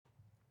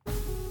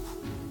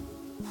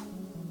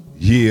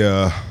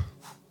Yeah.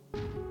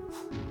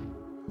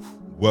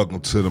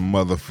 Welcome to the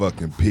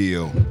motherfucking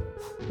pill.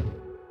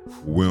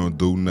 We don't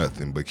do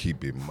nothing but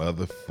keep it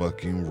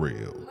motherfucking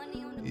real.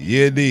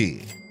 Yeah,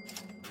 did.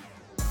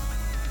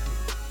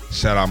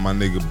 Shout out my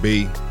nigga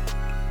B.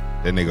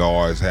 That nigga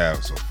always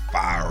have some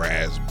fire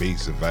ass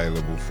beats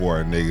available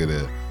for a nigga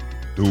to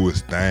do his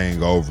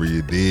thing over,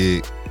 you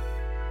dig?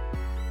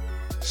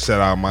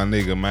 Shout out my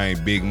nigga,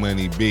 man, Big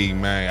Money B,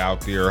 man, out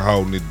there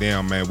holding it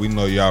down, man. We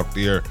know you out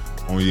there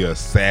on your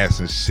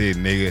assassin shit,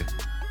 nigga.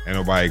 Ain't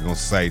nobody gonna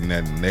say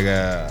nothing,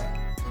 nigga.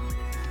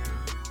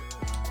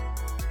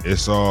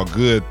 It's all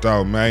good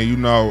though, man. You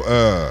know,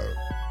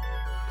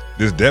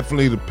 this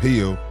definitely the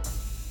pill.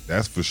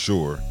 That's for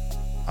sure.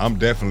 I'm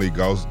definitely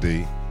Ghost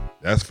D.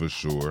 That's for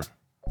sure.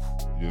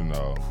 You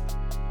know.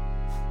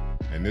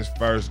 And this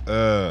first,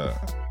 this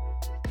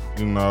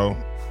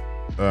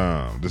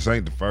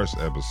ain't the first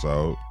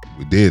episode.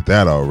 We did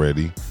that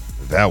already.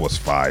 That was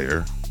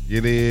fire. You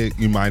did.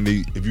 You might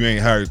need, if you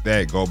ain't heard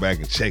that, go back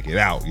and check it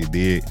out. You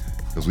did.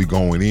 Cause we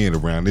going in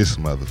around this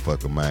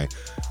motherfucker, man.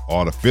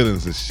 All the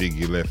feelings and shit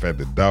get left at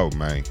the door,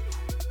 man. You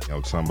know what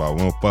I'm talking about?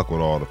 We don't fuck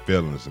with all the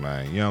feelings,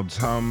 man. You know what I'm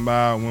talking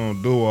about? We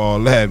don't do all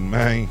that,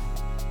 man.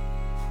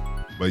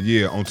 But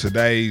yeah, on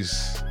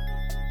today's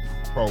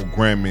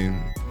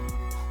programming,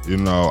 you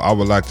know, I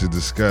would like to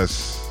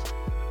discuss,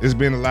 there's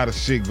been a lot of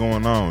shit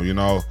going on, you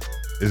know.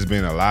 There's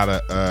been a lot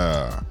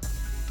of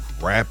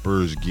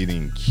rappers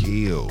getting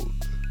killed.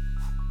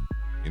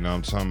 You know what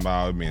I'm talking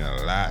about? It's been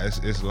a lot.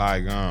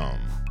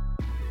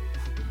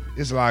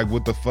 It's like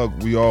what the fuck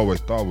we always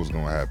thought was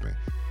gonna happen.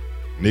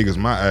 Niggas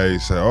my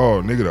age say,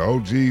 oh, nigga, the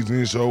OGs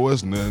didn't show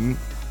us nothing.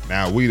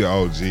 Now we the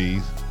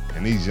OGs,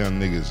 and these young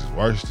niggas is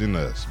worse than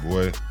us,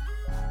 boy.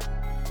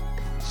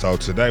 So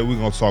today we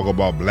gonna talk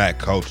about black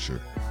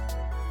culture.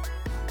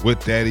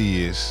 What that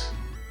is.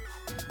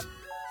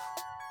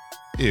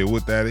 Yeah,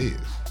 what that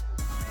is.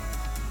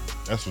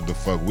 That's what the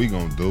fuck we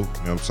gonna do. You know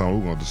what I'm saying?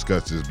 We're gonna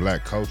discuss this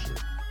black culture.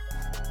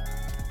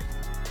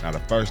 Now the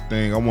first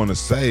thing I wanna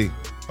say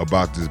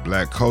about this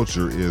black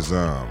culture is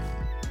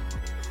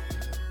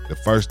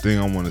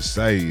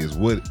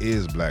what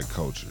is black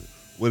culture?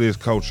 What is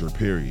culture,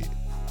 period?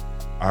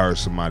 I heard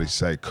somebody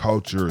say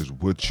culture is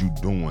what you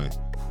doing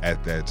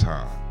at that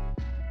time.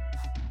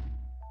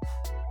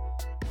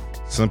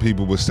 Some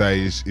people would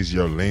say it's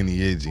your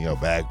lineage and your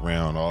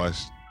background, all that.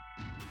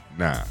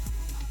 Nah.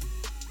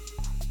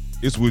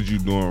 It's what you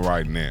doing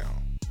right now.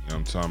 You know what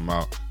I'm talking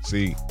about?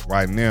 See,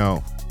 right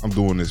now, I'm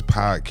doing this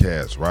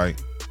podcast,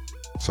 right?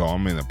 So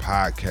I'm in a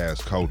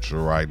podcast culture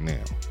right now.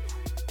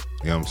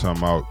 You know what I'm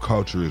talking about?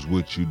 Culture is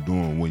what you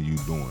doing when you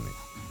doing it.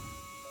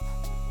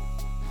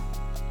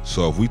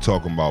 So if we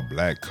talking about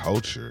black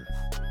culture,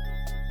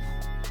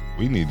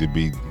 we need to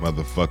be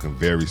motherfucking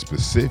very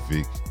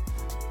specific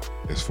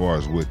as far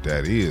as what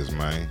that is,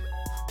 man. You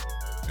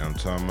know what I'm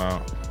talking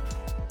about?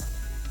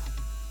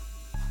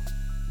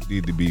 We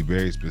need to be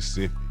very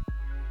specific.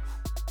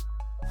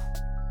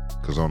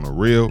 Cause on the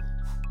real,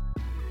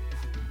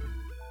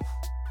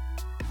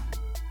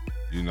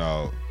 you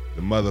know,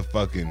 the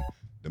motherfucking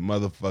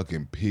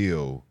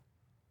pill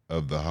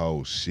of the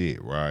whole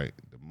shit, right?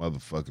 The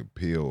motherfucking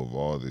pill of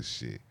all this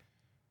shit.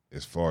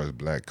 As far as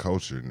black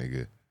culture,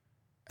 nigga,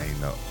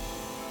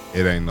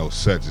 it ain't no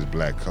such as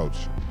black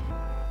culture.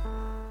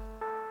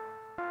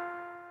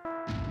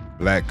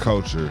 Black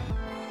culture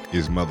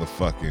is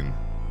motherfucking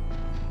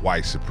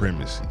white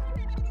supremacy.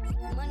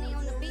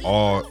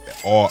 All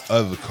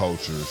other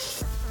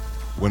cultures,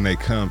 when they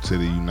come to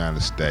the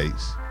United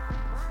States,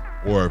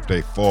 or if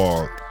they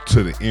fall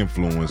to the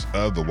influence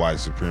of the white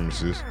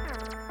supremacists,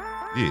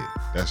 yeah,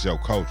 that's your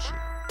culture.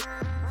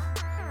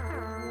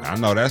 I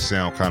know that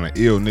sound kind of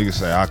ill. Niggas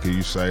say, how can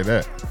you say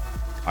that?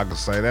 I can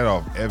say that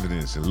off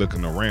evidence and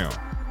looking around,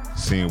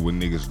 seeing what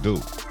niggas do. You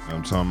know what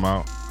I'm talking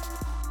about?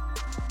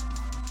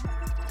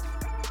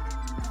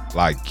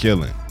 Like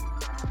killing.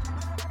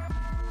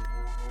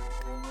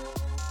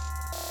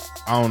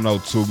 I don't know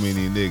too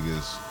many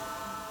niggas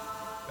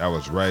that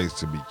was raised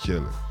to be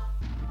killers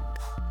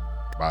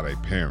by their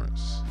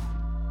parents.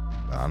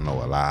 But I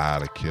know a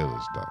lot of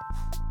killers though.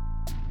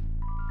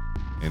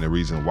 And the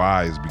reason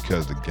why is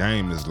because the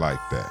game is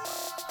like that.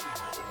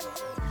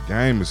 The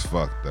game is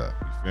fucked up.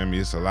 You feel me?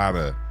 It's a lot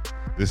of,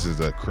 this is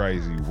a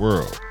crazy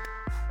world.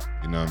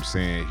 You know what I'm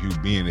saying?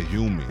 Being a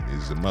human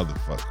is a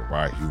motherfucker,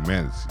 right?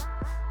 Humanity.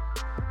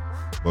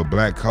 But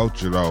black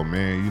culture though,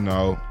 man, you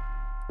know,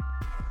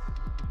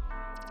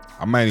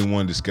 I might even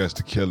want to discuss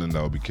the killing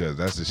though, because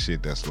that's the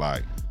shit that's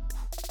like,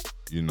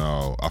 you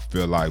know, I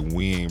feel like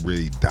we ain't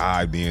really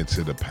dived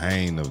into the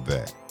pain of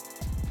that.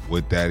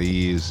 What that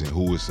is and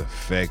who it's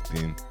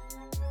affecting.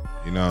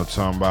 You know what I'm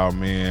talking about,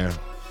 man?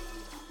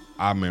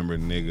 I remember,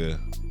 nigga,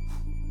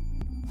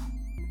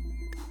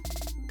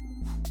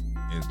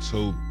 in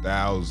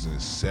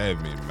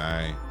 2007,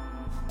 man,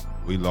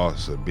 we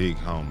lost a big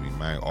homie,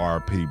 man,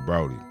 R.P.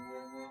 Brody.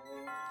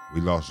 We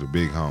lost a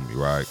big homie,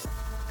 right?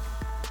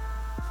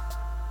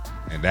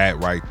 And that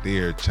right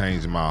there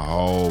changed my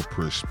whole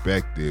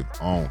perspective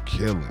on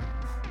killing.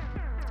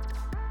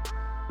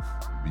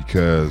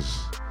 because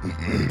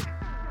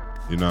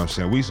you know what I'm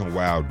saying, we some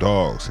wild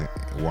dogs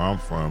where I'm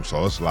from,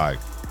 so it's like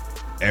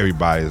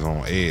everybody's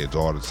on edge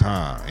all the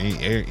time.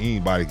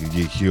 Anybody can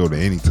get killed at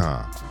any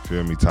time. You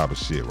feel me? Type of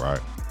shit,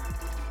 right?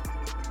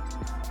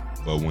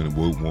 But when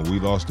we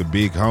lost the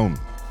big homie,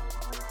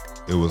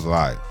 it was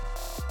like,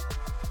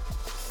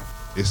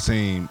 it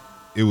seemed,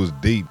 it was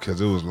deep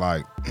because it was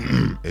like,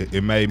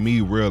 it made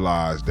me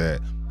realize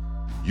that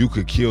you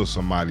could kill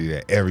somebody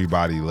that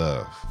everybody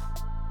loves.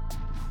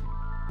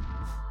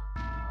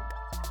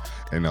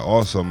 And it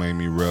also made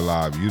me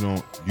realize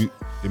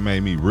it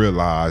made me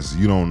realize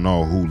you don't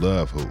know who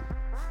love who.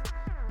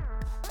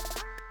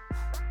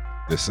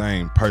 The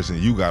same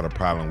person you got a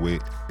problem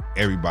with,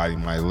 everybody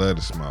might love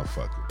this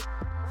motherfucker.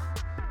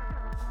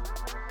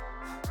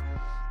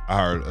 I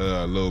heard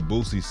Lil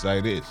Boosie say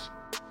this: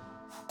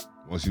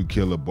 once you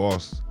kill a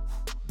boss,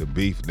 the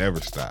beef never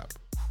stop.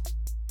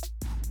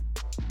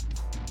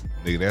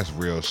 Nigga, that's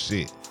real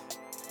shit.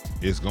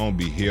 It's gonna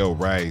be hell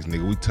raised,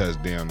 nigga. We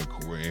touched down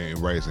and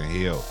raising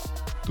hell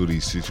through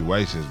these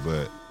situations,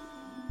 but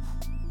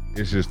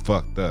it's just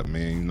fucked up,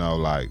 man. You know,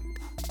 like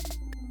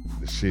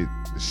the shit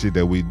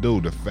that we do,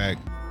 the fact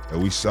that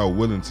we so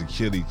willing to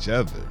kill each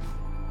other.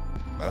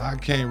 But I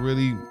can't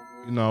really,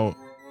 you know,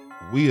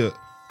 we'll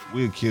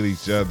kill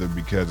each other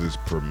because it's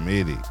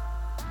permitted.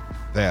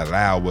 They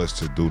allow us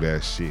to do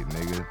that shit,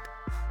 nigga.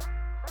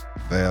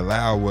 They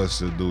allow us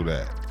to do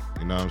that.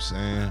 You know what I'm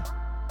saying?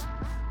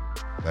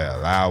 They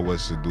allow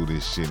us to do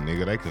this shit,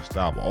 nigga. They could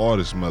stop all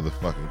this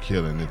motherfucking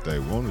killing if they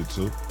wanted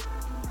to.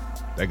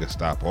 They could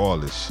stop all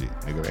this shit,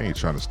 nigga. They ain't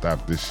trying to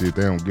stop this shit.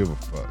 They don't give a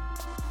fuck.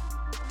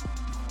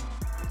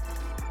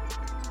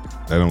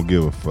 They don't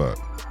give a fuck.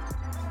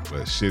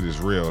 But shit is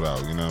real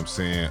though, you know what I'm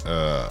saying?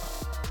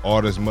 All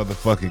this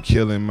motherfucking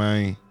killing,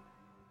 man.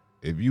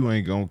 If you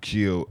ain't gonna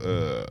kill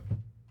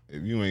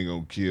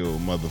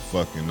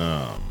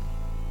motherfucking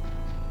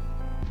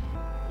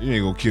you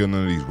ain't gonna kill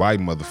none of these white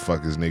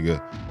motherfuckers, nigga.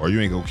 Or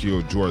you ain't gonna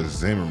kill George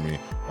Zimmerman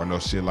or no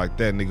shit like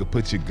that, nigga.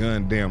 Put your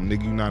gun down,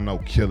 nigga. You not no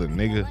killer,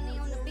 nigga.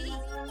 You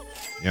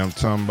know what I'm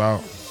talking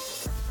about?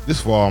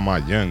 This for all my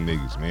young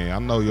niggas, man. I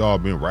know y'all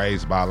been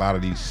raised by a lot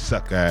of these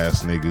suck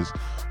ass niggas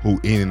who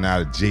in and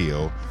out of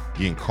jail,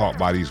 getting caught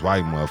by these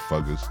white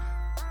motherfuckers.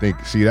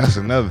 See, that's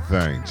another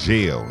thing.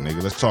 Jail,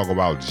 nigga. Let's talk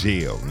about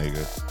jail,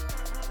 nigga.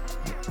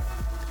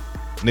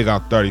 Nigga,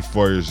 I'm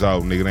 34 years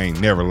old, nigga. They ain't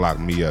never locked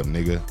me up,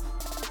 nigga.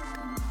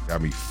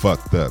 Got me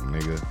fucked up,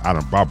 nigga. I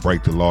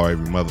break the law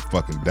every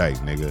motherfucking day,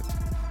 nigga.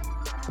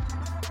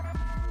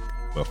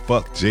 But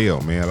fuck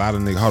jail, man. A lot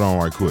of niggas, hold on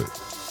right quick.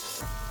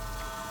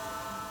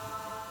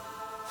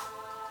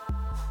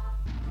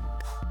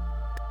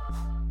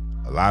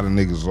 A lot of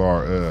niggas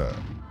are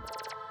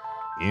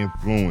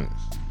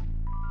influenced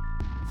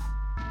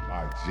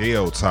by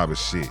jail type of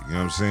shit. You know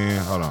what I'm saying?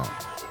 Hold on.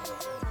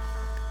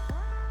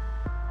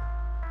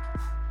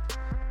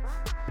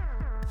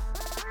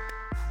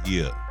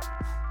 Yeah.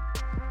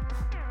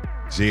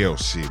 Jail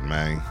shit,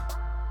 man.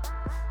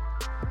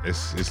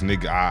 It's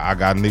nigga. I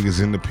got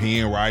niggas in the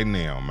pen right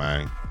now,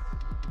 man. You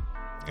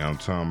know what I'm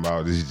talking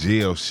about? This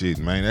jail shit,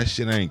 man. That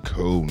shit ain't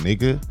cool,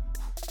 nigga.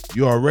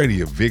 You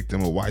already a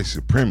victim of white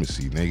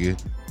supremacy, nigga.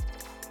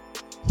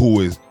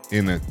 Who is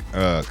in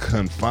a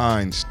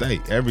confined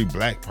state. Every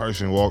black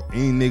person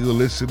any nigga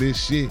listen to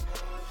this shit,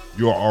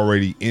 you're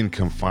already in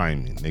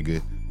confinement,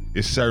 nigga.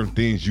 It's certain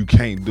things you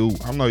can't do.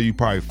 I know you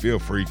probably feel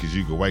free because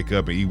you can wake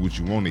up and eat what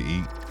you want to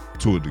eat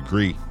to a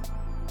degree. You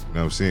know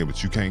what I'm saying?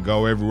 But you can't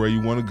go everywhere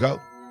you want to go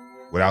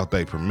without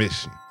their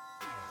permission.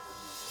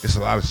 It's a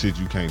lot of shit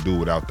you can't do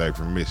without their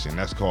permission.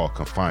 That's called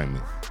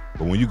confinement.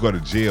 But when you go to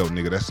jail,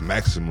 nigga, that's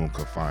maximum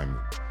confinement.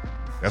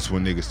 That's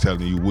when niggas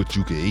telling you what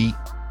you can eat,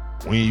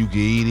 when you can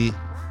eat it,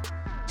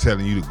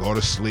 telling you to go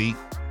to sleep,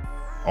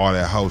 all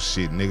that whole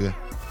shit, nigga.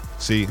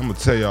 See, I'm gonna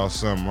tell y'all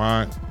something,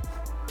 right?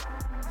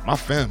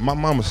 My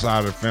mama's side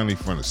of the family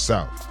from the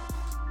South.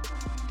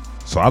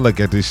 So I look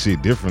at this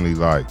shit differently,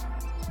 like,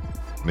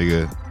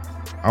 nigga,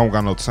 I don't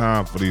got no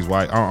time for these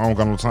white, I don't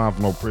got no time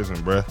for no prison,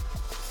 bruh.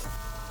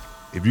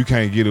 If you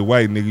can't get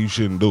away, nigga, you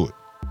shouldn't do it.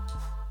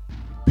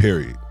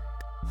 Period.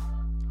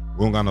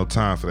 We don't got no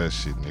time for that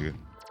shit, nigga.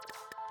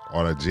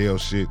 All that jail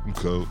shit, I'm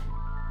cool.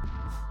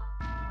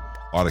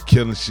 All the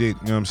killing shit,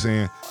 you know what I'm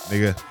saying?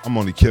 Nigga, I'm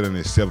only killing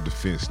in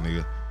self-defense,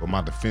 nigga. But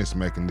my defense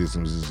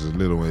mechanisms is a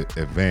little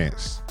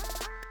advanced.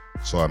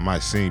 So it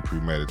might seem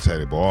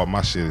premeditated, but all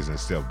my shit is in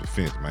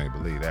self-defense, man.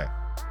 Believe that.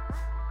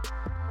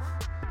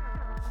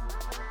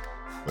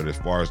 But as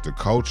far as the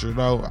culture,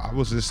 though, I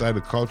would just say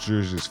the culture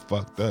is just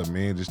fucked up,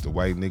 man. Just the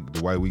way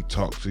we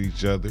talk to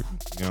each other. You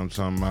know what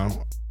I'm talking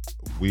about?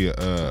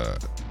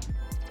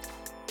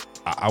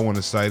 I want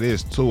to say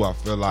this too. I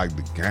feel like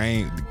the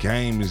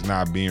game is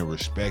not being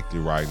respected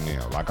right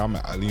now. Like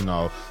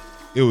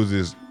it was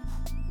this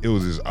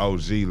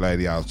OG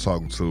lady I was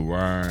talking to,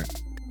 Ryan.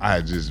 I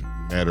had just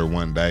met her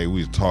one day. We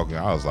was talking.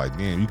 I was like,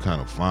 damn, you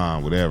kind of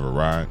fine, whatever,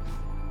 right?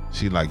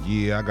 She like,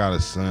 yeah, I got a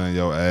son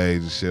your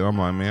age and shit. I'm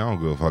like, man, I don't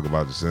give a fuck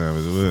about the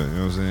son. You know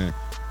what I'm saying?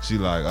 She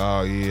like,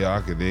 oh yeah,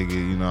 I could dig it.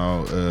 You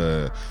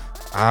know,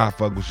 I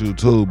fuck with you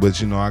too, but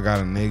you know, I got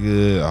a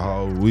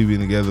nigga, we been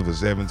together for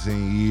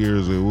 17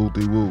 years, and whoop.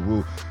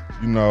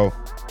 You know,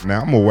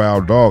 now I'm a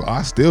wild dog.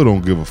 I still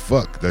don't give a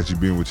fuck that you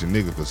been with your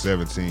nigga for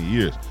 17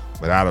 years,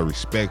 but out of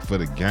respect for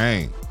the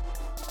game,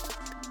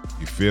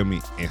 you feel me?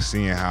 And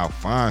seeing how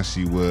fine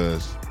she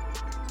was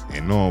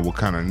and knowing what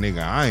kind of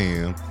nigga I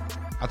am,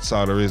 I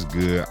told her it's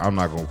good. I'm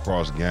not gonna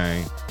cross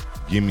game.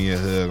 Give me a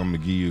hug, I'm gonna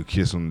give you a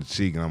kiss on the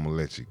cheek, and I'm gonna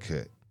let you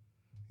cut.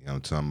 You know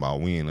what I'm talking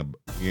about?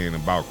 We ain't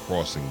about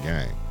crossing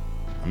game.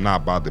 I'm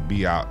not about to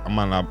be out. I'm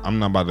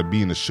not about to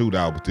be in a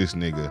shootout with this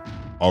nigga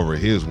over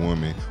his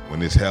woman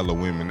when there's hella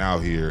women out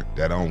here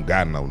that don't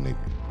got no nigga.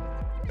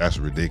 That's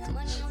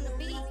ridiculous.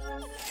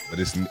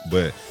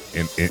 But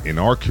in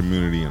our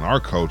community, in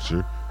our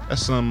culture,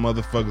 that's something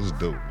motherfuckers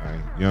do,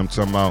 man. You know what I'm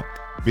talking about?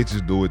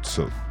 Bitches do it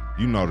too.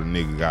 You know the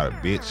nigga got a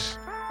bitch,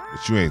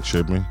 but you ain't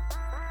tripping.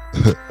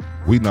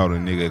 We know the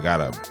nigga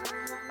got a.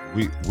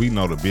 We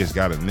know the bitch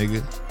got a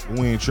nigga, but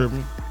we ain't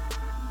tripping.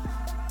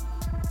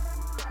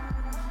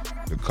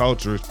 The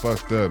culture is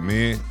fucked up,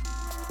 man.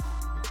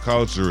 The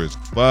culture is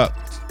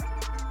fucked.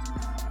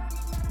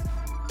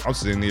 I'm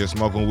sitting here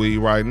smoking weed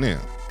right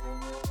now.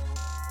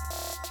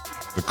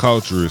 The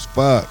culture is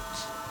fucked.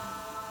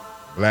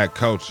 Black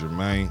culture,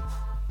 man,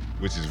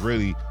 which is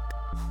really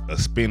a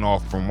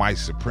spin-off from white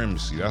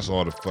supremacy. That's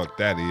all the fuck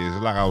that is.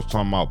 It's like I was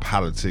talking about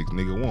politics,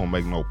 nigga. We don't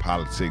make no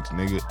politics,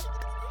 nigga.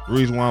 The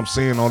reason why I'm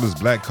saying all this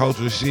black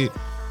culture shit,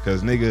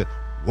 cause nigga,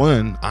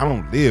 one, I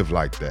don't live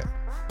like that.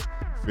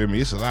 Feel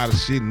me? It's a lot of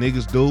shit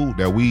niggas do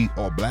that we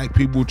or black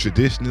people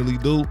traditionally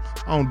do.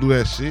 I don't do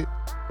that shit.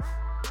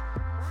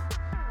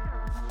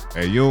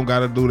 And you don't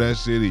gotta do that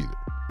shit either.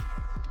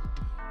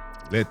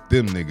 Let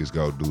them niggas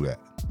go do that.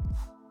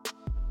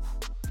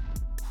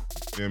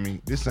 Feel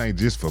me? This ain't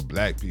just for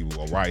black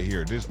people right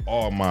here. This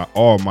all my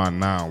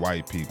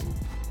non-white people.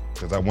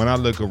 Cause when I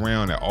look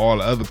around at all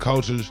the other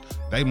cultures,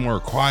 they more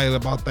quiet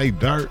about they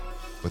dirt,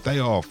 but they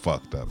all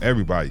fucked up.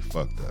 Everybody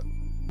fucked up.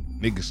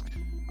 Niggas,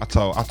 I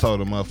told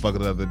a motherfucker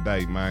the other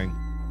day, man.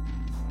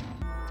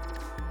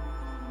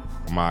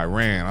 From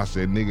Iran, I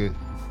said, nigga,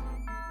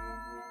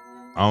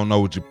 I don't know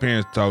what your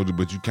parents told you,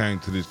 but you came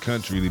to this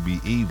country to be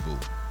evil.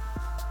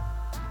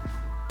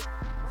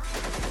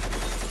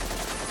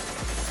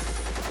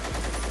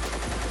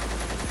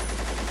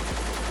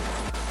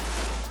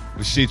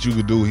 The shit you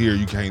could do here,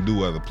 you can't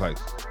do other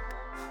places.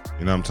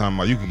 You know what I'm talking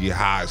about? You could get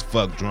high as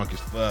fuck, drunk as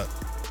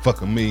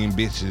fuck a million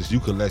bitches. You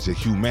could let your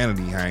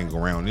humanity hang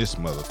around this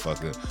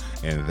motherfucker,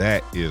 and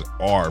that is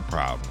our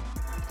problem.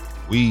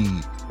 We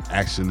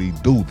actually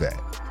do that.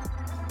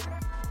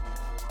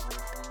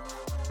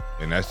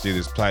 And that shit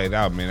is played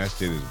out, man. That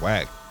shit is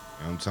whack.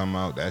 You know what I'm talking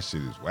about? That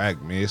shit is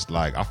whack, man. It's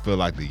like, I feel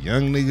like the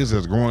young niggas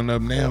that's growing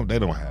up now, they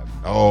don't have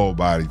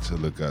nobody to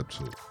look up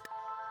to.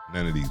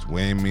 None of these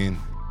women,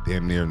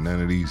 damn near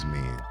none of these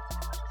men.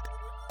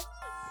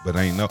 But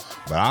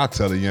I'll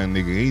tell a young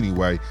nigga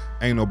anyway,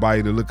 ain't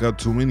nobody to look up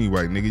to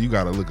anyway, nigga. You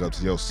gotta look up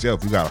to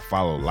yourself. You gotta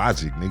follow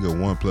logic, nigga.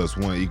 1 +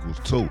 1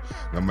 = 2.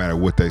 No matter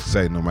what they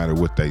say, no matter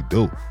what they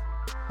do.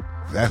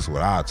 That's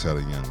what I'll tell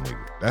a young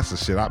nigga. That's the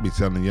shit I be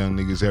telling young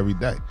niggas every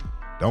day.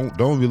 Don't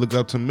even look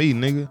up to me,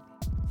 nigga.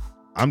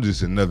 I'm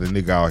just another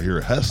nigga out here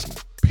hustling,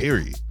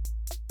 period.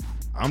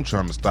 I'm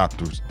trying to stop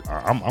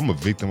I'm a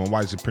victim of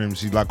white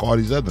supremacy like all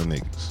these other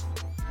niggas.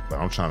 But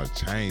I'm trying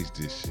to change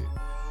this shit.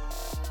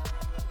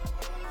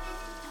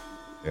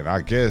 And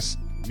I guess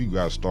we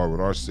gotta start with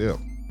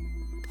ourselves.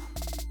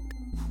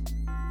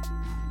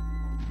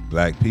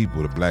 Black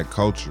people, the black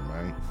culture,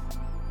 man.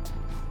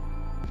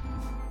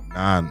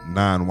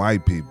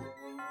 Non-white people.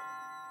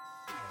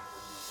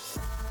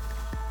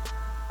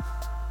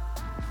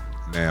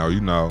 Now,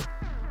 you know,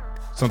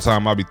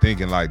 sometimes I be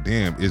thinking like,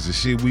 damn, is the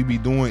shit we be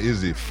doing,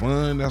 is it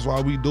fun? That's why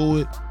we do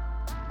it?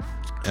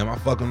 Am I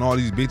fucking all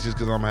these bitches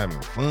because I'm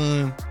having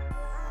fun?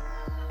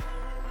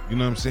 You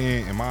know what I'm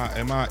saying? Am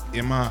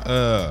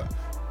I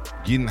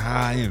getting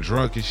high and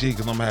drunk and shit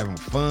because I'm having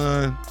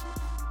fun?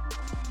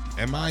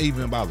 Am I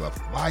even about to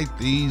fight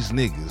these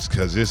niggas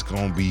because it's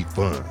gonna be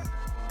fun?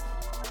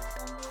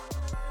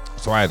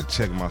 So I had to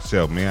check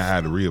myself, man. I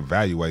had to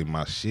reevaluate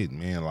my shit,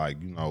 man.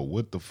 Like, you know,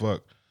 what the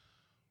fuck?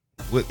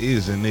 What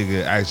is a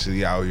nigga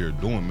actually out here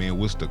doing, man?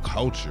 What's the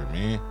culture,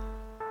 man?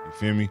 You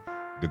feel me?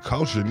 The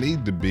culture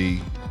need to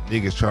be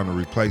niggas trying to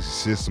replace a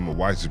system of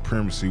white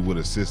supremacy with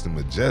a system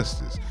of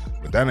justice.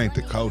 But that ain't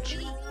the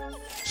culture.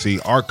 See,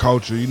 our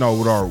culture, you know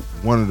what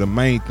one of the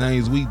main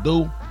things we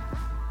do?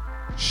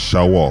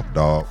 Show off,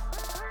 dog.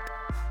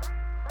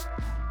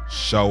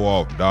 Show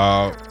off,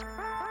 dog.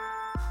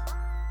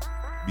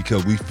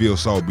 Because we feel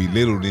so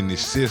belittled in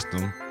this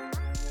system.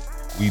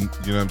 You know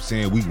what I'm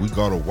saying? We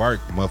go to work,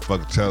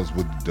 motherfucker tell us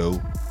what to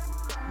do.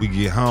 We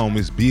get home,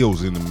 it's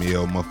bills in the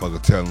mail,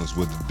 motherfucker telling us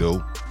what to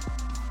do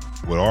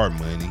with our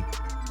money,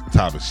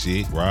 type of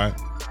shit, right?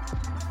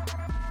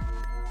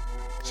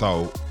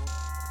 So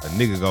a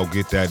nigga go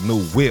get that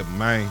new whip,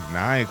 man.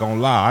 Now I ain't gonna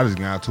lie, I just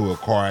got into a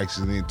car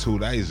accident 2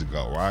 days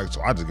ago, right?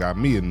 So I just got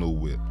me a new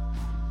whip.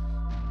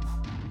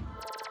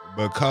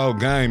 But cold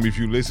game, if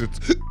you listen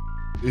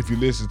if you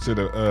listen to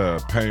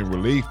the pain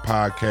relief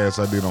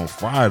podcast I did on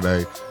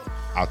Friday,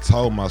 I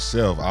told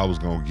myself I was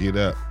gonna get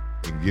up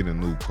and get a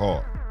new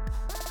car.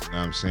 You know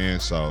what I'm saying?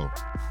 So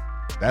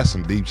that's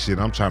some deep shit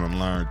I'm trying to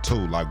learn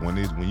too. Like when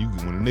you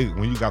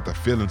got the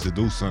feeling to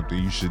do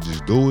something, you should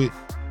just do it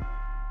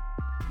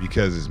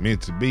because it's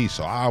meant to be.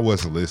 So I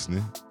wasn't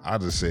listening. I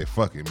just said,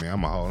 fuck it, man.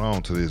 I'ma hold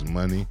on to this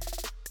money.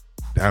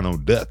 Down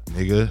on duck,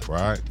 nigga,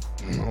 right?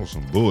 On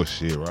some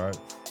bullshit, right?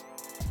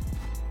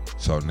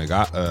 So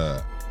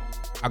nigga,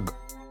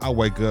 I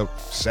wake up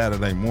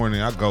Saturday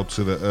morning, I go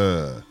to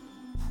the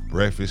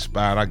breakfast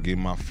spot, I get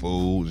my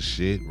food and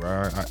shit,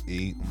 right? I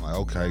eat. I'm like,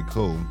 okay,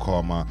 cool.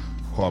 Call my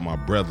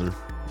brother.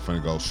 I'm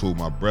finna go swoop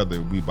my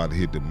brother. We about to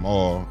hit the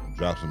mall,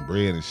 drop some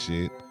bread and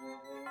shit.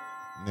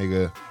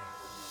 Nigga,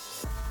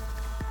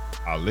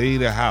 I leave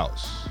the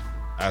house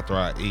after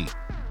I eat.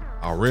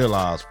 I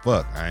realize,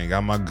 fuck, I ain't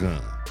got my gun.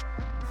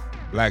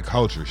 Black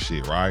culture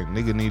shit, right?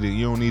 Nigga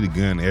you don't need a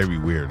gun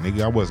everywhere.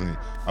 Nigga, I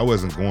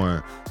wasn't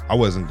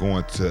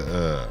going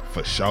to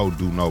for sure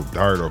do no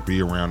dirt or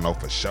be around no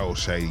for sure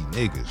shady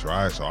niggas,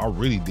 right? So I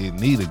really didn't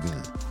need a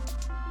gun.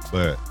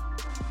 But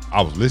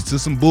I was listening to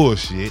some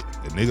bullshit.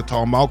 The nigga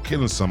talking about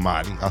killing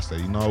somebody. I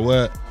said, you know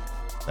what?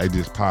 They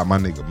just popped Mo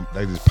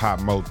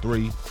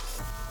 3.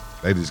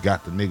 They just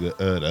got the nigga,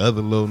 the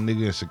other little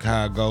nigga in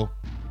Chicago.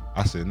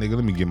 I said, nigga,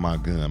 let me get my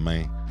gun,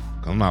 man.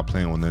 I'm not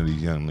playing with none of these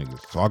young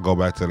niggas. So I go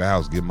back to the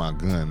house, get my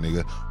gun,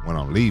 nigga. When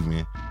I'm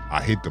leaving, I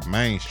hit the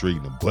main street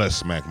and the bus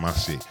smack my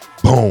shit.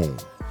 Boom.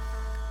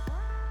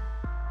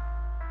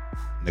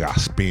 Nigga, I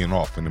spin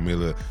off in the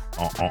middle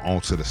of,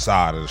 onto the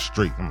side of the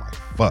street. I'm like,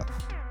 fuck.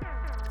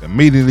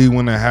 Immediately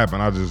when that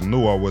happened, I just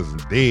knew I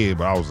wasn't dead,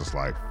 but I was just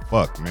like,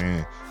 fuck,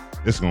 man.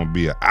 It's gonna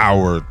be an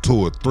hour, 2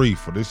 or 3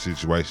 for this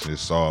situation to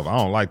solve. I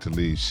don't like to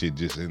leave shit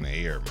just in the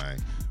air, man.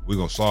 We're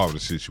gonna solve the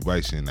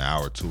situation in an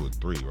hour, 2 or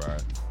 3,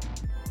 right?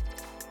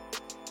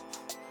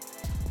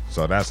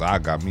 So that's how I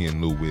got me a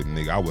new whip,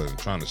 nigga. I wasn't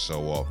trying to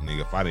show off,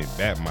 nigga. If I didn't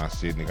bat my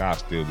shit, nigga, I'd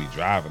still be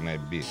driving that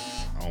bitch.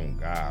 Oh,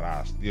 God,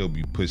 I'd still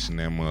be pushing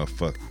that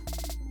motherfucker.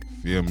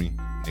 Feel me?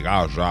 Nigga,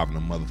 I was driving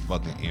a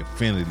motherfucking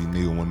Infinity,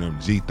 nigga, one of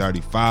them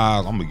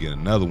G35s. I'm gonna get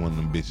another one of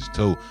them bitches,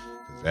 too.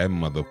 Cause that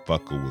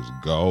motherfucker was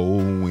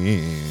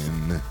going.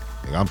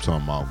 Nigga, I'm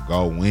talking about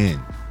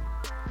going.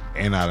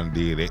 And I done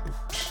did it.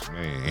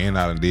 Man, and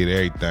I done did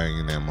everything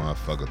in that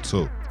motherfucker,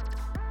 too.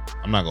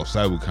 I'm not gonna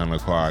say what kind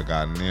of car I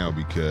got now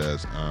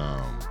because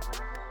I'm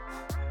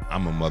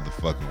a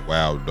motherfucking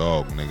wild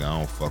dog, nigga. I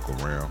don't fuck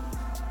around.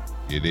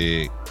 You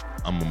dig?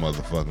 I'm a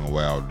motherfucking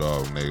wild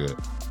dog, nigga.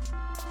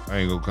 I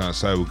ain't gonna kind of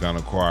say what kind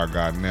of car I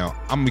got now.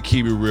 I'm gonna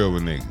keep it real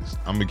with niggas.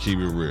 I'm gonna keep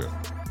it real.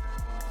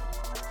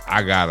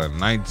 I got a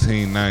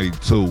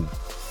 1992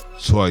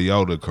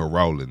 Toyota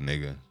Corolla,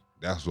 nigga.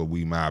 That's what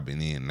we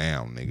mobbing in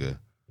now, nigga.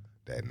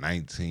 That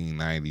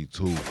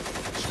 1992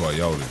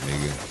 Toyota,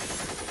 nigga.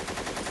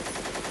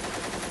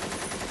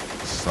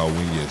 So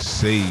when you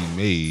see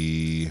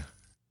me,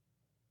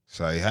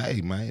 say,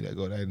 hey, man, there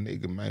go that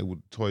nigga, man,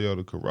 with the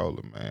Toyota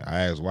Corolla, man. I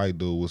asked white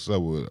dude, what's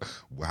up with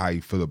how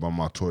you feel about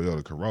my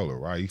Toyota Corolla,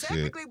 right? He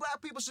Technically, said,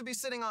 black people should be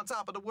sitting on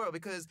top of the world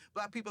because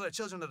black people are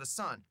children of the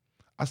sun.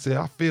 I said,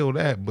 I feel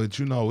that, but,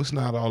 you know, it's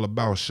not all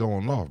about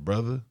showing off,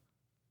 brother.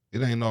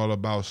 It ain't all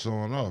about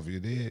showing off, you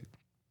dig?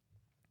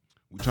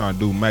 We trying to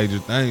do major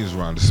things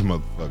around this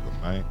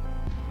motherfucker, man. You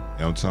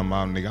know what I'm talking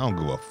about, nigga? I don't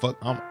give a fuck.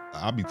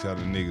 I be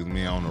telling niggas,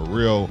 man,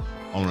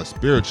 on a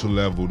spiritual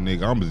level,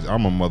 nigga, I'm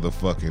a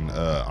motherfucking,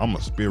 I'm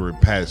a spirit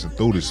passing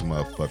through this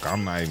motherfucker.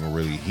 I'm not even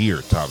really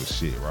here type of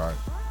shit, right?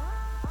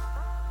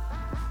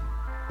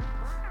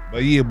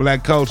 But yeah,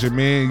 black culture,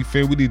 man, you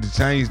feel we need to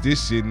change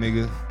this shit,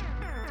 nigga.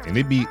 And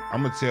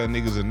I'm gonna tell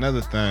niggas another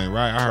thing,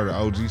 right? I heard an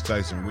OG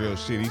say some real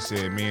shit. He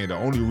said, man, the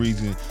only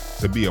reason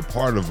to be a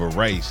part of a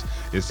race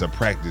is to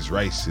practice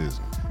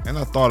racism. And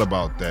I thought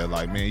about that,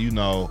 like, man, you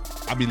know,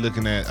 I be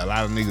looking at a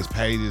lot of niggas'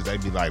 pages, they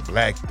be like,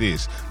 black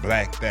this,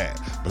 black that,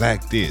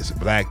 black this,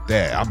 black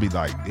that. I be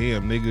like,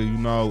 damn, nigga, you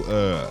know,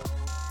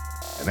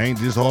 it ain't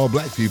just all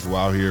black people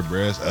out here,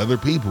 bruh. It's other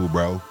people,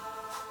 bro.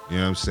 You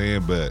know what I'm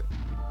saying? But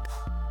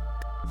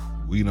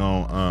we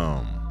don't,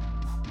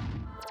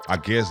 I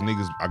guess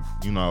niggas,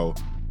 you know,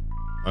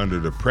 under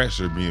the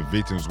pressure of being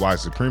victims of white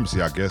supremacy,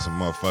 I guess a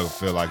motherfucker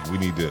feel like we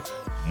need to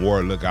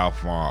more look out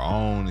for our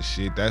own and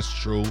shit. That's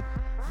true.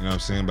 You know what I'm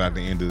saying? But at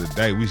the end of the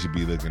day, we should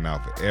be looking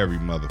out for every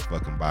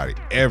motherfucking body.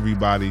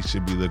 Everybody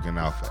should be looking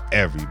out for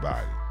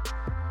everybody.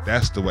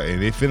 That's the way.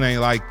 And if it ain't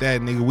like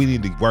that, nigga, we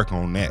need to work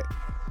on that.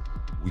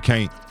 We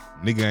can't,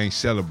 nigga ain't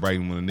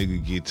celebrating when a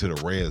nigga get to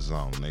the red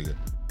zone, nigga.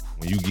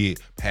 When you get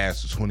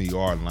past the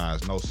 20-yard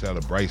lines, no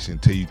celebration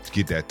until you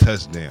get that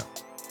touchdown.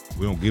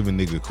 We don't give a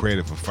nigga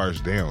credit for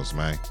first downs,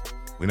 man.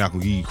 We're not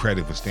gonna give you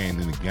credit for staying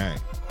in the game.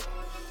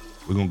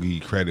 We're gonna give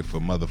you credit for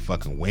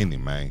motherfucking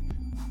winning, man.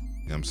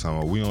 You know what I'm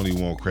saying? We only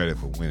want credit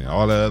for winning.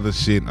 All that other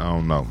shit, I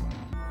don't know, man.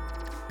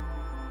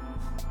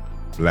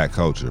 Black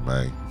culture,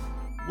 man.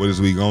 What is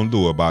we gonna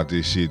do about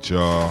this shit,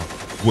 y'all?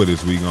 What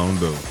is we gonna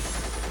do?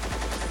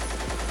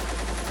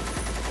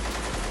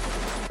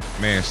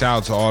 Man, shout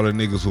out to all the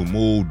niggas who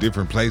moved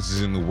different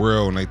places in the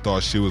world and they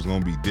thought shit was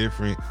gonna be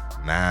different.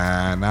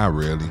 Nah, not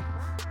really.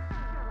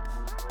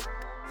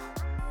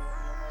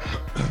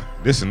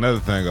 This is another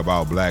thing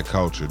about black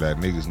culture that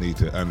niggas need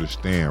to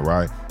understand,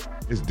 right?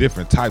 It's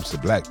different types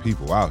of black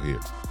people out here.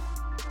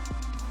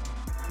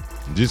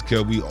 And just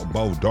cause we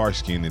both dark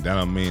skinned, that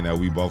don't mean that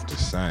we both the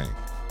same.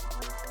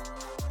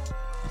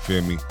 You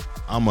feel me?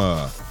 I'm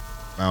a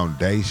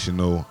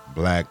foundational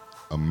black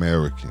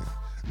American.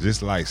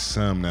 Just like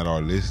some that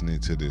are listening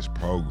to this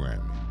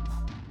programming.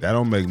 That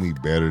don't make me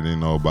better than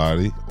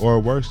nobody or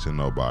worse than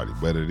nobody,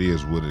 but it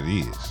is what it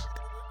is.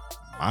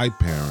 My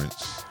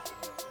parents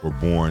were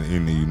born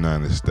in the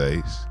United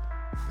States.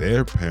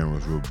 Their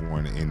parents were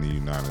born in the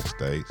United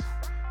States.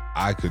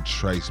 I could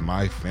trace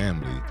my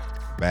family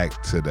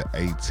back to the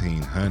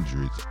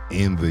 1800s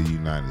in the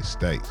United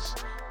States.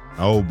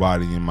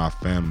 Nobody in my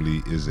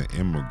family is an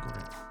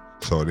immigrant.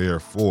 So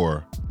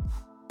therefore,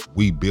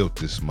 we built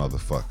this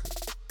motherfucker.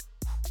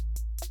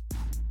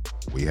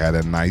 We had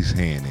a nice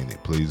hand in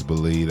it. Please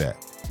believe that.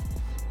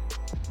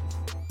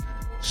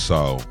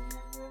 So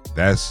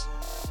that's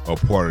a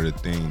part of the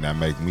thing that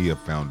make me a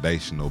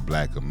foundational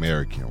black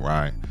American,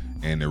 right?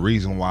 And the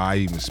reason why I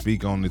even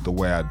speak on it the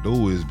way I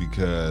do is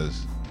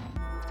because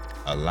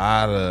a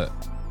lot of,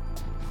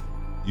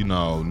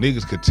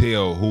 niggas could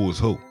tell who is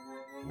who.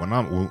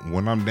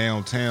 When I'm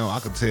downtown,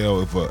 I could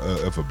tell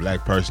if a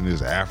black person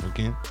is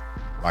African.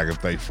 Like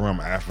if they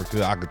from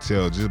Africa, I could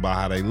tell just by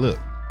how they look.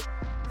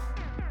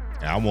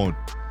 And I want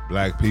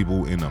black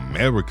people in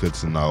America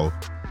to know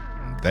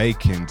they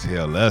can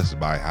tell us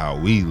by how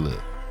we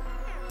look.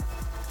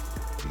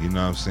 You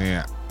know what I'm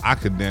saying? I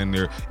could down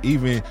there,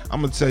 even I'm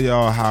gonna tell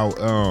y'all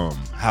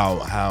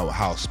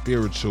how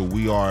spiritual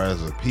we are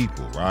as a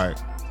people, right?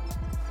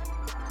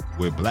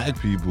 With black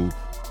people,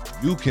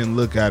 you can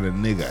look at a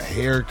nigga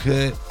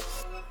haircut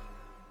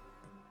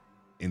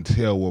and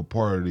tell what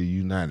part of the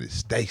United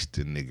States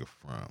the nigga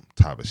from,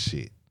 type of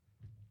shit.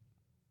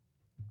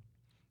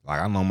 Like,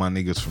 I know my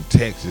niggas from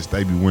Texas,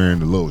 they be wearing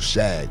the little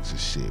shags and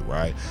shit,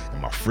 right? And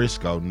my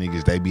Frisco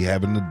niggas, they be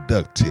having the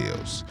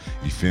ducktails.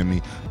 You feel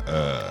me?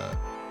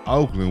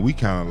 Oakland, we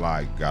kind of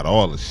like got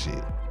all the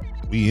shit.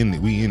 We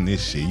in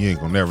this shit. You ain't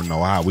gonna never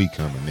know how we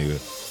coming,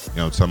 nigga. You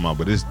know what I'm talking about?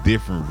 But it's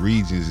different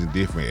regions and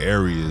different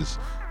areas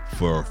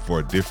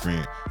for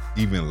different,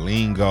 even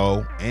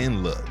lingo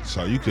and look.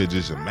 So you could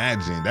just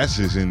imagine that's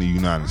just in the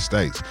United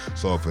States.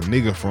 So if a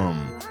nigga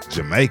from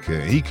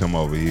Jamaica and he come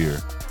over here,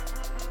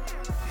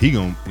 he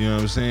gon', you know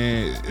what I'm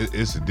saying?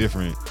 It's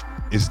different,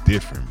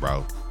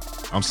 bro.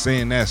 I'm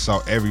saying that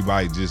so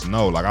everybody just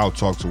know. Like, I'll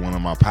talk to one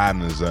of my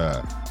partners.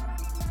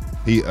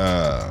 He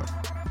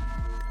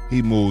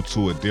moved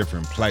to a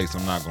different place.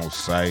 I'm not gonna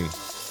say.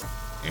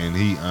 And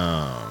he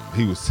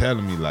was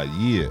telling me like,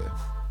 yeah,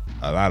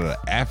 a lot of the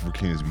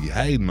Africans be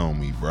hating on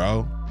me,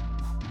 bro.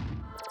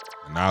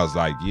 And I was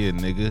like, yeah,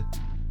 nigga,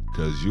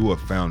 cause you a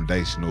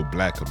foundational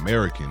black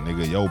American,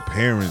 nigga. Your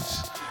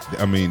parents,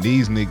 I mean,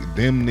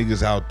 them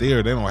niggas out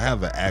there, they don't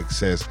have the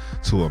access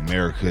to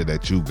America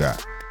that you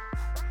got.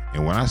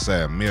 And when I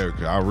say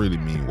America, I really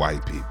mean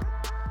white people.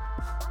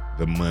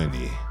 The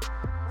money,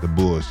 the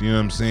bullshit, you know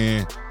what I'm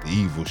saying? The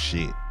evil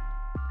shit.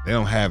 They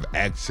don't have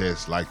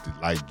access like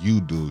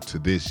you do to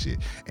this shit.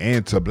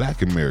 And to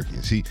black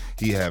Americans. He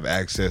have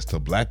access to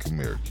black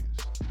Americans.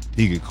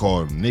 He can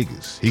call them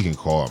niggas. He can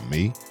call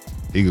me.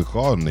 He can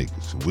call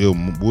niggas.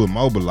 We'll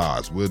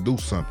mobilize. We'll do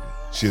something.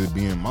 Shit'll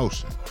be in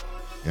motion.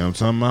 You know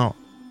what I'm talking about?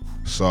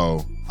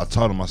 So I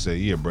told him, I said,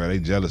 yeah, bro, they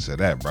jealous of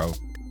that, bro.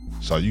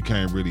 So you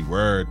can't really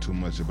worry too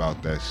much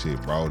about that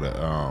shit, bro.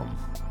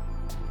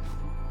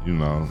 You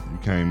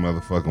can't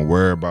motherfucking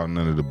worry about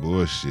none of the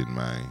bullshit,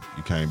 man.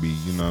 You can't be,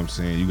 you know what I'm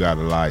saying? You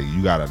gotta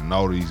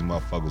know these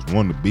motherfuckers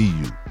want to be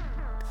you.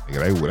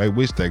 Nigga, they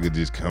wish they could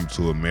just come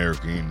to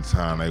America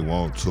anytime they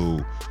want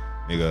to.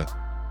 Nigga,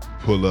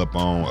 pull up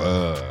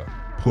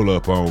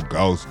on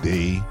Ghost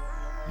D.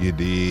 You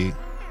dig?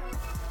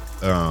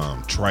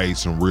 Trade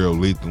some real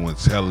lethal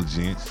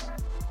intelligence.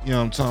 You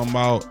know what I'm talking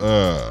about?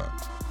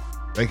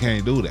 They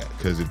can't do that,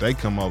 because if they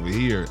come over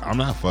here, I'm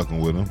not fucking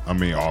with them. I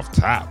mean, off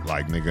top,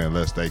 like, nigga,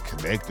 unless they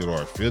connected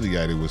or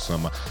affiliated with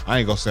somebody. I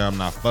ain't gonna say I'm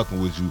not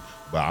fucking with you,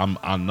 but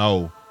I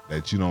know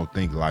that you don't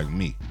think like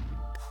me.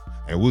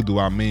 And what do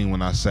I mean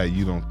when I say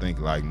you don't think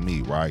like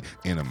me, right?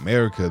 In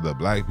America, the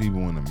black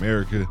people in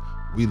America,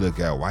 we look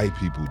at white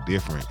people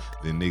different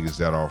than niggas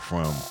that are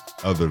from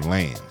other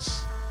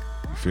lands.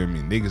 You feel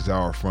me? Niggas that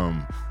are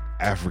from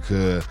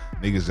Africa,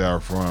 niggas that are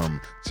from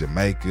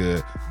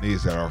Jamaica,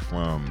 niggas that are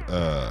from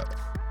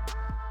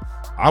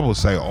I would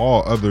say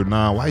all other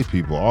non-white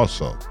people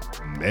also.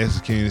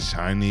 Mexicans,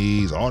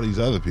 Chinese, all these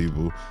other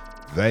people,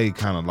 they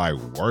kind of like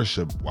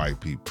worship white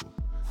people.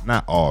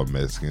 Not all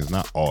Mexicans,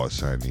 not all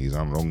Chinese.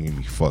 Don't get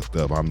me fucked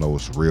up. I know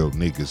it's real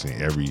niggas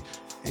in every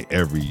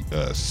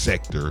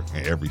sector,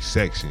 in every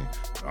section.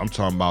 I'm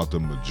talking about the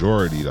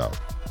majority though.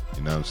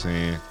 You know what I'm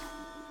saying?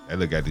 They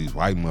look at these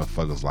white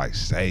motherfuckers like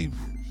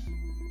saviors.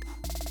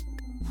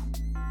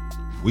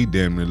 We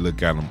damn near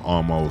look at them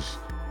almost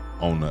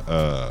on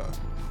the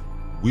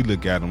we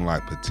look at them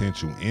like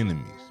potential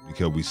enemies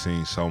because we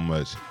seen so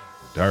much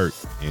dirt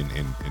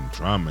and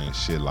drama and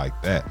shit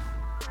like that.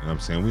 You know what I'm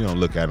saying? We don't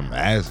look at them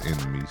as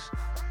enemies,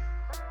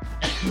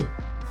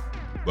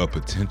 but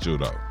potential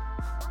though.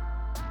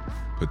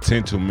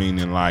 Potential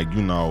meaning like,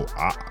 you know,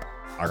 I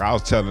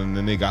was telling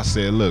the nigga, I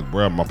said, look,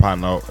 bro, my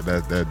partner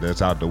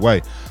that's out the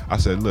way. I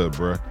said, look,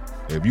 bro,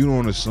 if you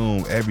don't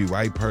assume every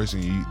white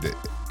person that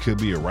could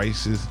be a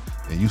racist,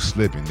 then you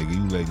slipping, nigga.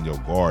 You letting your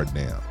guard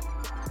down.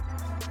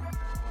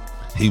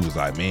 He was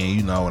like, man,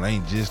 you know, it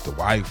ain't just the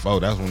white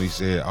folk. That's when he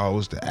said, oh,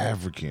 it's the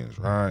Africans,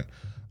 right?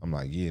 I'm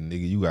like, yeah,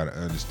 nigga, you gotta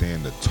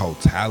understand the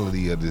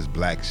totality of this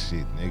black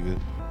shit, nigga.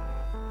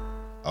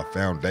 A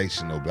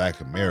foundational black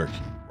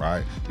American,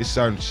 right? It's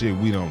certain shit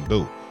we don't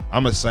do.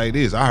 I'ma say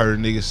this. I heard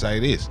a nigga say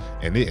this,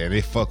 and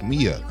it fucked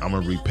me up. I'ma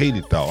repeat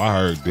it though. I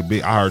heard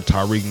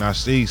Tariq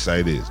Nasheed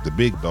say this, the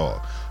big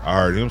dog. I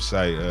heard him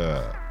say,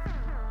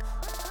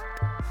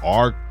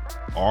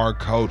 our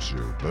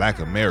culture, black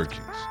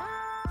Americans,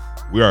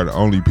 we are the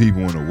only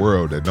people in the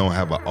world that don't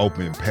have an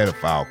open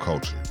pedophile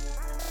culture.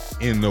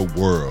 In the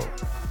world.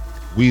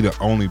 We the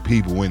only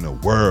people in the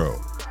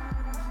world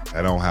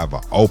that don't have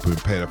an open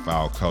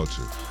pedophile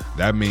culture.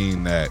 That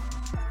mean that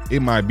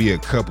it might be a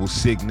couple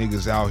sick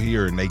niggas out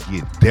here and they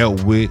get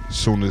dealt with as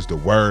soon as the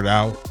word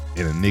out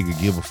and a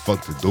nigga give a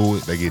fuck to do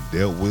it, they get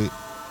dealt with.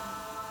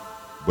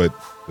 But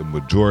the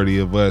majority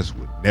of us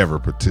would never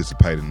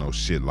participate in no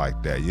shit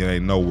like that. You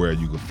ain't nowhere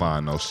you can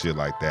find no shit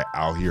like that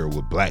out here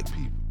with black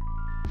people.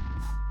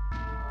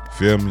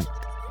 Feel me?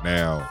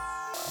 Now,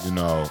 you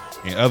know,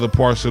 in other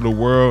parts of the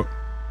world,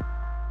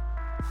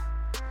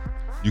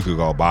 you could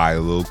go buy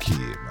a little kid,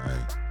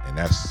 man. And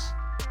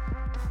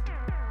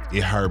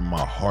it hurt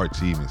my heart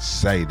to even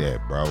say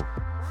that, bro.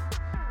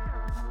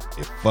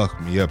 It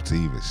fucked me up to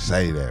even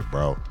say that,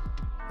 bro.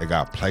 They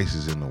got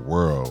places in the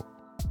world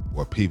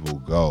where people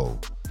go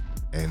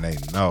and they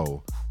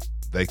know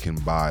they can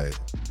buy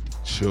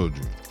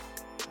children.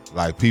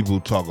 Like people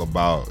talk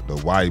about the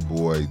white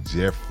boy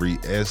Jeffrey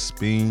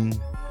Epstein,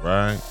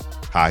 right?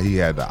 How he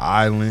had the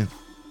island.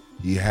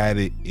 He had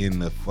it in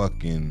the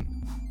fucking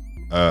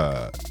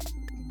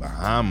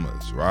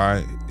Bahamas,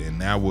 right? And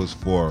that was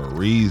for a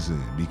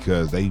reason,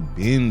 because they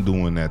been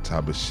doing that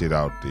type of shit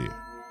out there.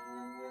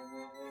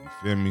 You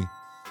feel me?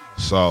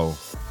 So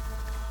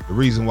the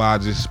reason why I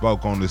just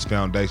spoke on this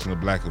foundation of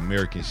black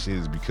American shit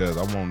is because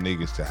I want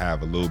niggas to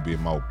have a little bit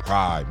more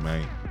pride,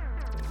 man.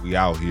 When we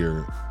out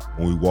here,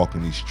 when we walk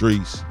in these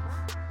streets,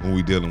 when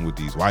we dealing with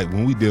these white,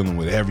 when we dealing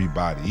with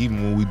everybody,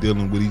 even when we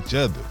dealing with each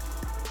other.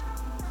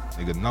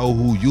 Nigga, know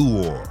who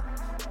you are.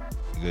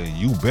 Nigga,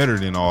 you better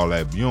than all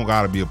that. You don't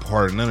gotta be a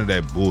part of none of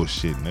that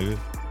bullshit, nigga.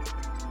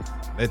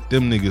 Let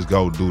them niggas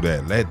go do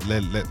that. Let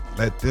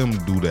them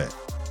do that.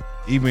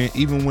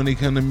 Even when they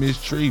come to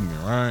mistreatment,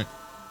 right?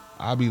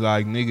 I'll be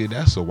like, nigga,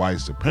 that's a white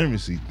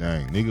supremacy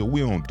thing. Nigga,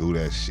 we don't do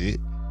that shit.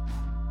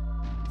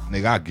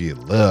 Nigga, I get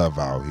love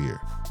out here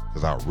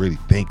because I really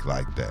think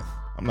like that.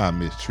 I'm not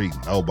mistreating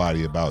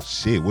nobody about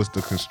shit. What's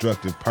the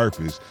constructive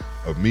purpose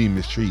of me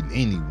mistreating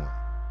anyone?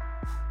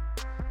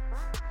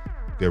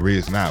 There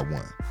is not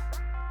one.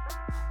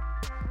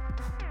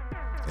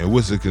 And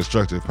what's the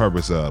constructive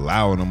purpose of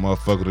allowing a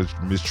motherfucker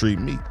to mistreat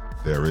me?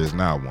 There is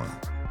not one.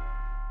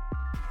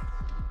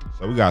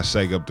 So we gotta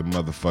shake up the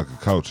motherfucking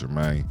culture,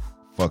 man.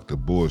 Fuck the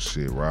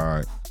bullshit,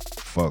 right?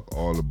 Fuck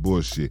all the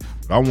bullshit.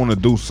 But I want to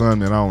do something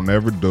that I don't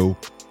ever do,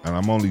 and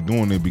I'm only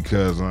doing it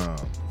because I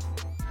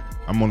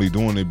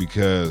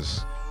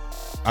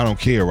don't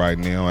care right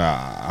now.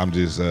 I'm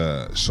just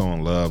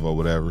showing love or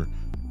whatever.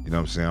 You know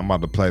what I'm saying? I'm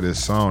about to play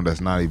this song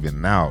that's not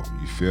even out.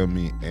 You feel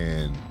me?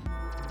 And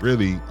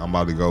really, I'm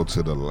about to go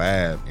to the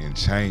lab and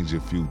change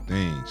a few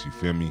things. You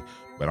feel me?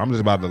 But I'm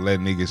just about to let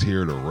niggas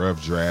hear the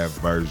rough draft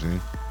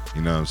version.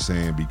 You know what I'm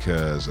saying?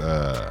 Because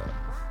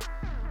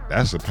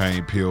that's a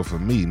pain pill for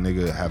me.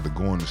 Nigga have to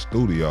go in the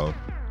studio,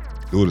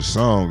 do the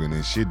song, and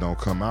then shit don't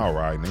come out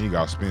right. And then you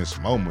gotta spend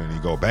some more money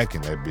and go back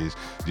in that bitch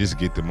just to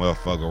get the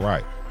motherfucker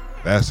right.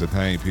 That's a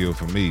pain pill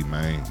for me,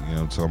 man. You know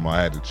what I'm talking about?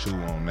 I had to chew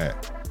on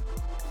that.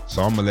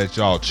 So I'm gonna let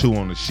y'all chew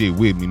on the shit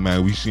with me,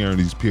 man. We sharing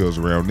these pills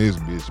around this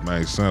bitch,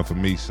 man. Some for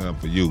me, some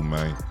for you,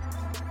 man. You know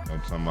what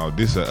I'm talking about?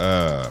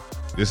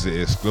 This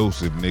is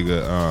exclusive,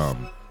 nigga.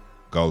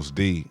 Ghost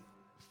D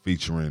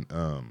featuring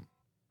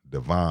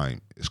Divine.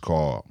 It's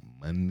called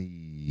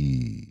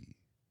Money.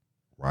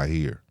 Right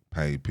here.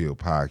 Pain Pill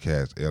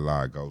Podcast,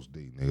 L.I. Ghost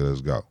D. Nigga,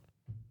 let's go.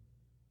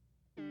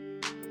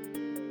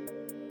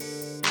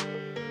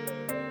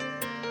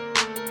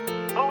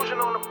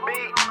 Motion on the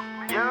beat,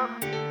 yeah.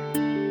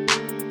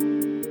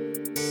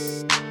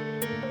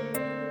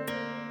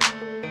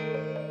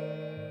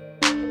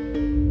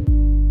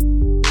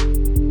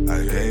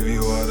 I gave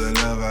you all the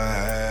love I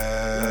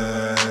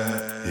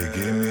had. You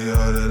give me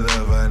all the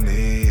love I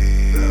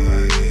need.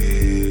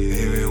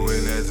 Even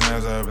when the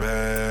times are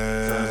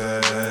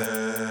bad,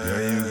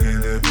 girl, you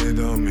can depend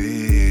on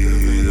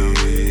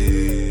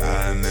me.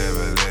 I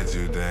never let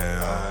you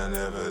down.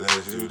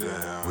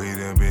 We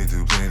done been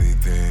through plenty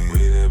things.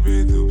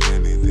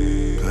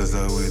 Plus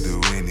I would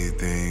do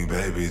anything,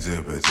 baby. baby,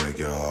 to protect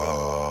your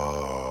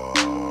heart.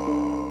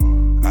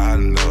 I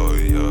know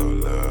your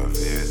love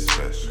is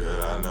special.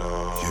 Girl, I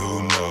know.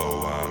 You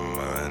know I'm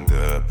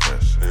under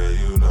pressure. Yeah,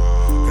 you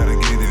know. Gotta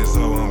get it,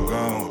 so I'm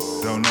gone.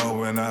 Don't know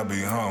when I'll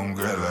be home.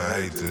 Girl,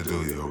 I hate to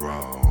do you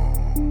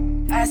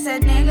wrong. I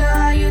said, nigga,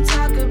 all you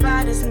talk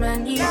about is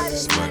money.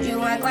 Money.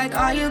 You act like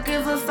all you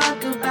give a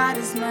fuck about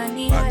is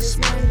money. About this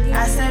money.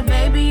 I said,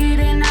 baby, it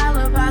ain't all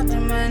about the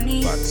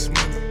money. About this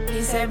money.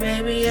 He said,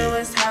 baby, it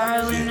was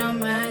hard with no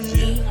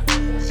money.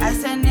 I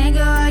said,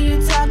 nigga, all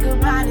you talk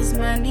about is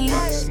money.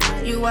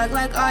 You act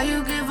like all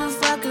you give a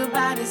fuck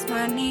about is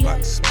money. About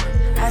this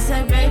money. I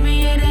said,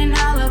 baby, it ain't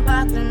all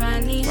about the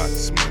money. About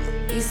this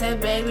money. He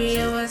said, baby,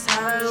 it was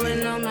hard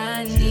with no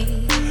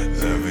money.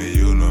 Loving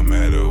you no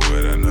matter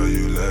what, I know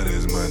you love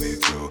this money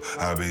too.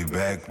 I'll be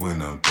back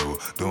when I'm through,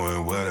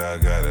 doing what I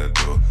gotta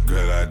do.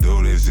 Girl, I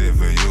do this shit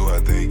for you, I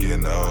think you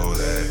know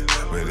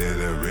that. But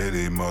it'll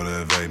really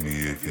motivate me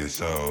if you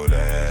show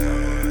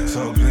that.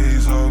 So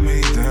please hold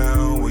me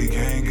down, we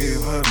can't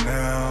give up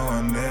now.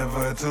 I'm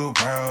never too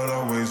proud,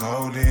 always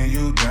holding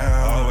you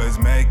down. Always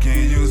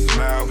making you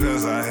smile,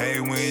 cause I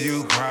hate when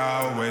you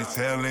cry. Always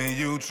telling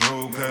you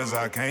true, cause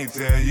I can't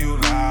tell you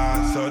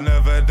lies. So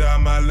never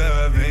doubt my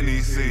love any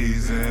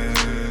season.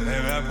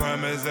 And I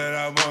promise that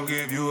I won't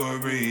give you a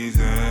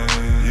reason.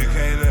 You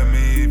can't love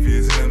me if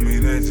you tell me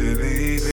that you leave.